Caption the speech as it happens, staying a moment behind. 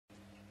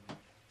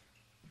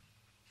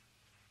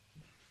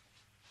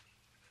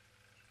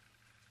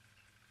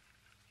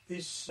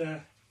This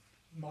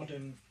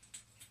modern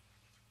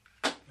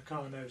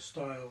Meccano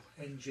style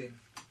engine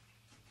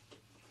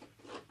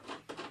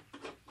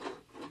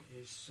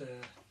is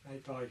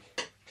made by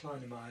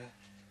Kleinemeier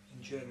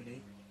in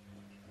Germany.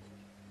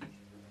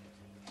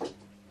 It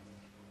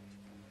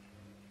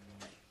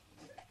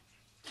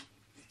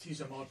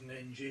is a modern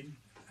engine,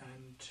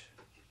 and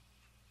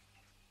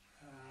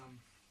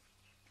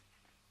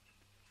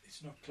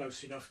it's not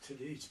close enough to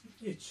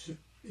it's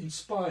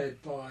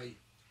inspired by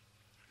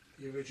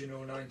the original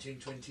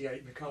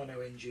 1928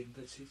 Meccano engine,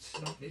 but it's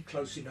not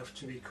close enough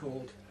to be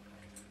called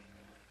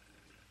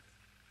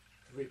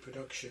a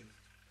reproduction.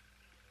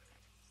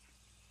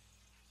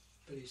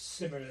 But it's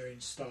similar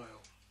in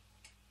style.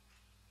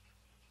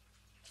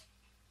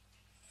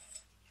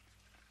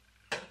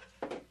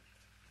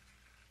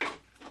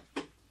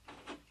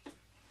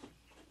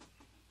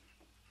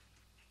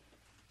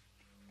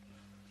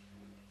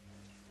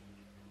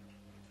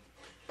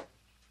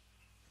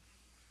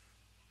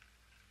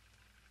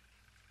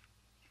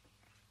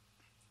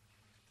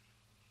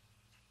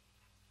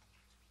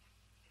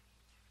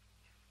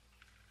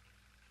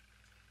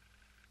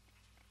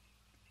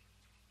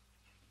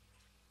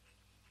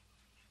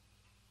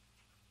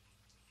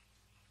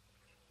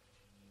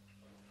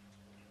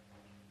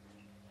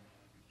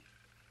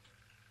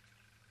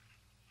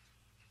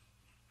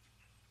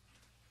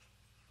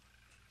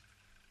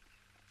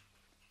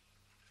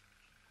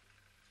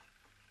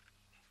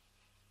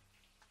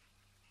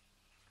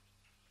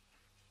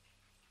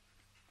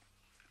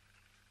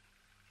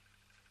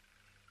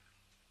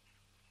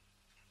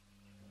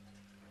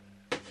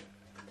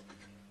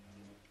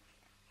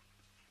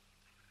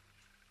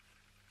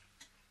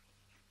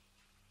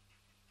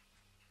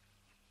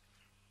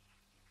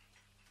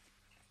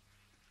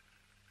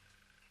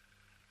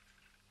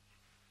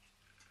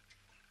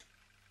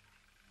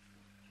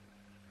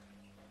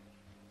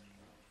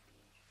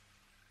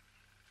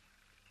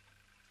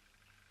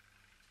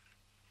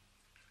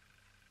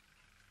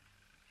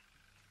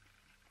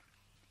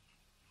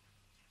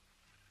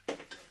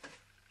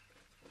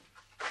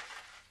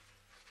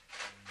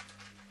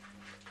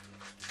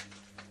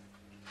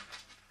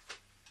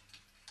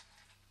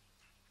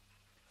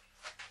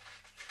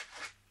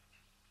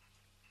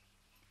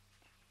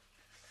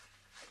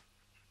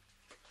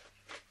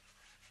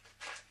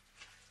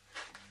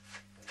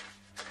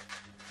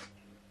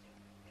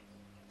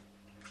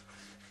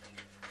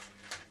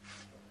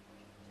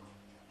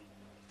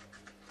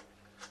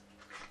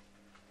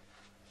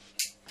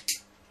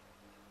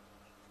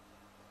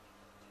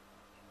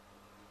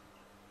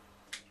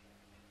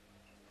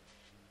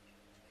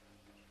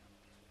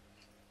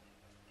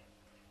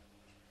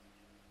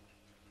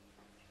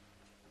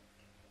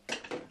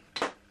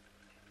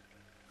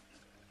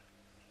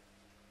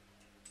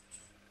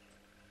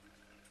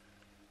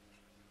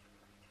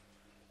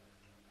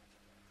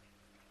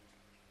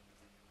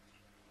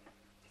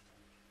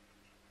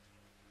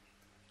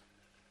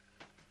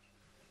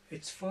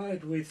 It's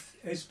fired with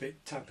Esbit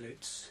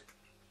tablets.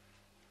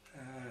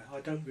 I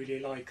don't really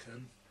like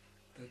them,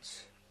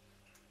 but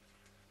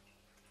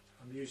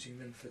I'm using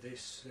them for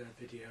this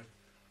video.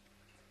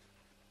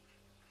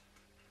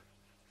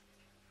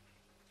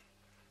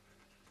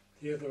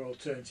 The other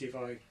alternative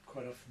I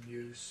quite often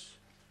use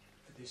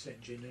for this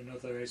engine and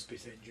other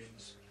Esbit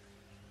engines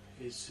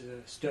is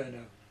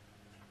sterno.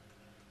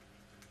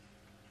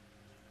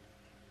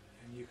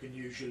 And you can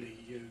usually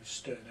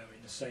use sterno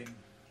in the same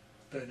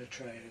burner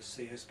tray as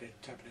the Esbit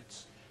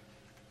tablets.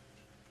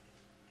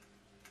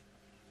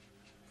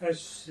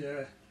 As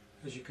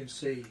you can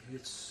see,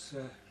 it's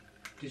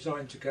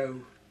designed to go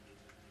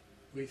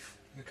with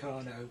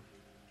Meccano.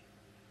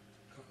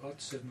 Got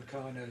lots of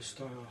Meccano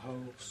style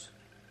holes.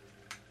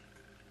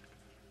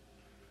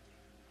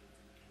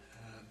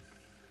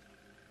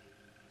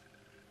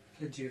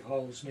 Plenty of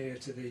holes near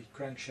to the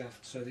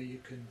crankshaft so that you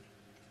can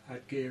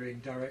add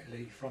gearing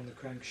directly from the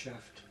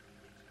crankshaft.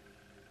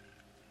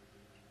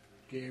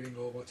 Gearing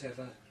or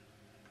whatever.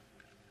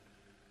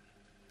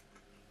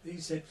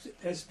 These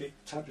Esbit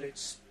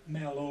tablets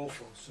smell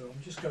awful, so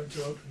I'm just going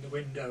to open the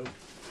window.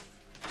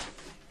 And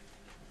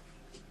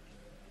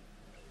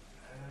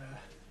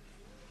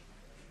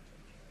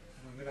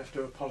I'm going to have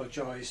to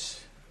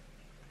apologise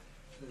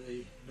for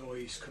the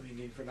noise coming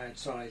in from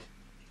outside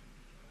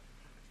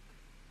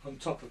on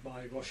top of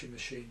my washing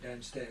machine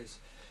downstairs.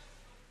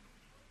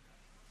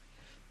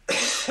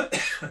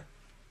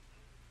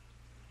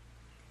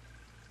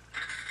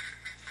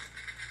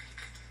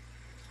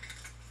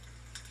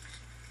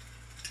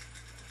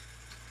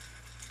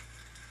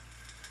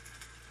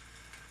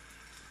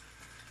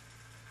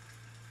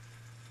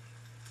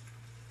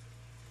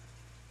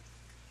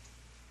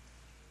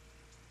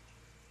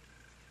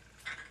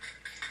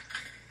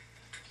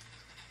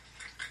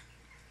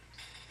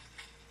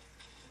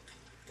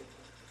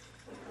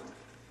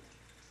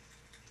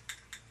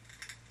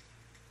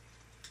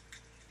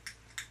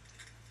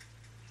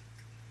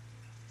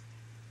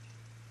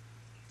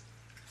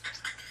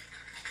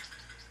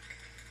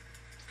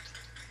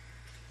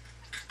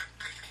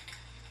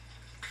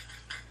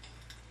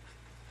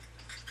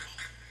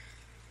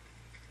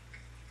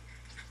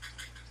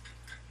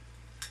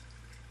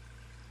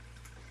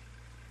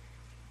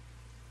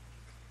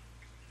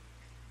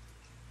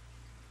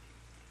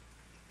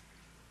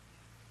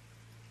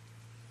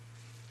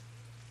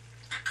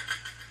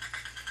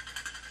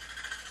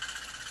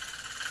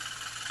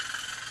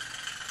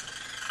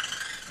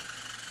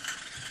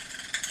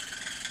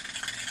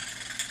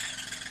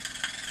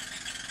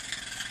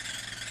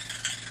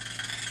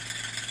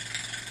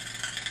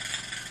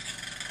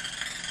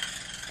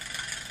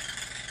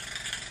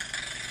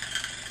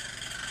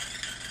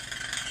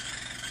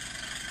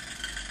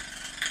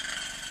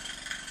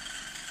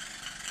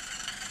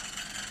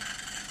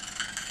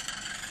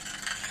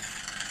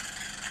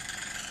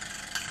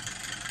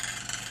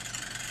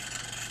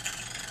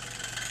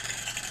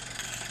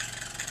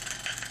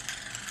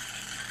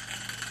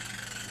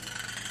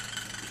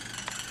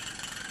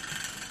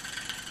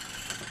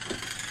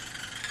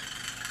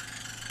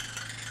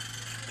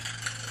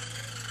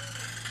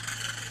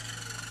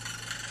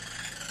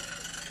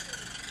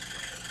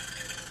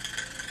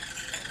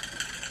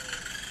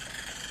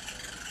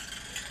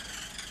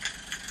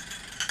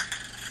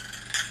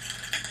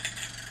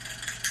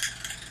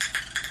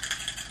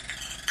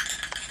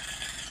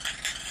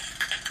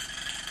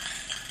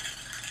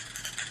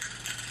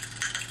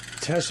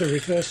 It has a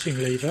reversing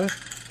lever.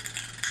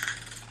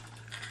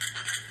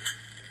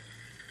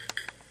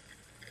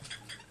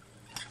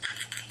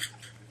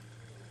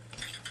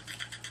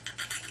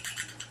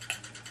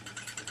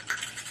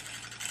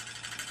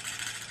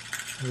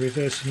 The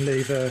reversing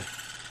lever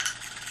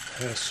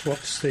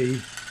swaps the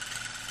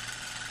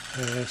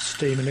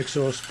steam and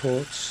exhaust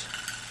ports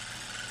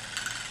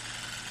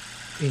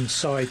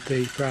inside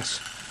the brass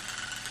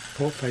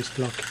port face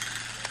block.